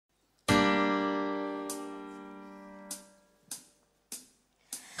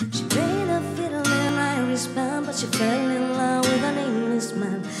She played a fiddle in an Irish band, but she fell in love with an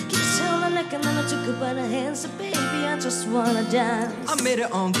Englishman. Kissed her on the neck and then I took her by the hand. Said, baby, I just wanna dance. I made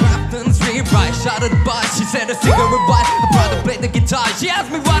her on Grafton Street, right? Shouted by, she said a cigarette bite. I brought her play the guitar. She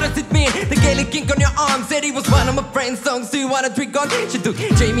asked me what does it mean? The Gaelic ink on your arm. Said he was one of my friend's songs. Do you wanna drink on? She took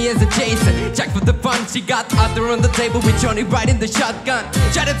Jamie as a chaser. Jack for the fun. She got Arthur on the table with Johnny right in the shotgun.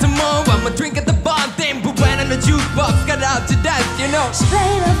 Chatted some more. I'm a drink at the bar. Then but when on the jukebox got out to dance, you know. She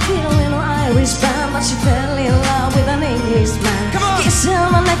played a fiddle in an Irish band, but she fell in love with an Englishman. Come on. Kissed her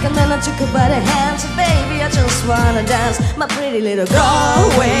on the neck and then I took her by the hand. Said, baby, I just wanna dance. My pretty little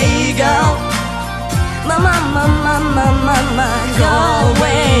Galway girl. My,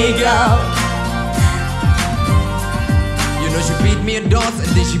 Galway girl. You know she beat me at dance,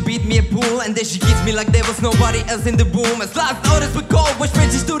 and then she beat me at pool, and then she kissed me like there was nobody else in the room. As last orders were called, watch when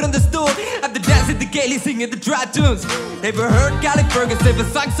she stood on the stool. After dancing the Gaelic, singing the dry tunes. Never heard Gallic Fergus ever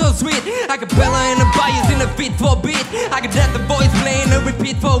sung so sweet. A cappella and a bias in a beat for a beat. I could have the voice playing a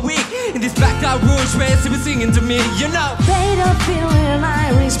repeat for a week. In this blacked out room, where she was singing to me, you know. Played a fiddle in an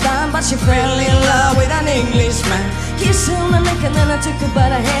Irish band, but she fell in love with an Englishman. Kissed her on the neck and then I took her by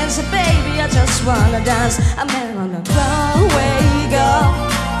the hand. Said, baby, I just wanna dance. I met her on the Galway girl.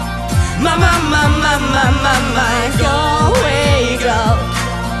 My, Galway girl.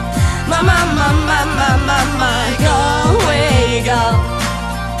 My, Galway girl.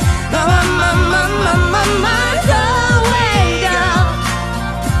 My, Galway girl.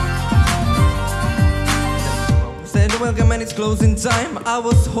 Said welcome and it's closing time. I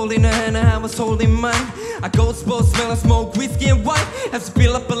was holding her hand and I was holding mine. I go supposed smell and smoke whiskey and wine. Have to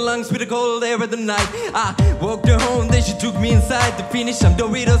fill up her lungs with the cold air of the night. I walked her home, then she took me inside to finish some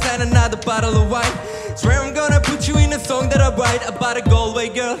Doritos and another bottle of wine. Swear I'm gonna put you in a song that I write about a Galway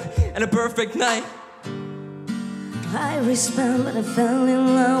girl and a perfect night. Irishman, but I fell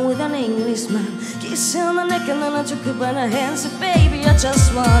in love with an Englishman. Kissed her on the neck and then I took her by the hand. Said, baby, I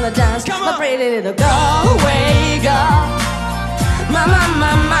just wanna dance. Come on. My pretty little Galway girl.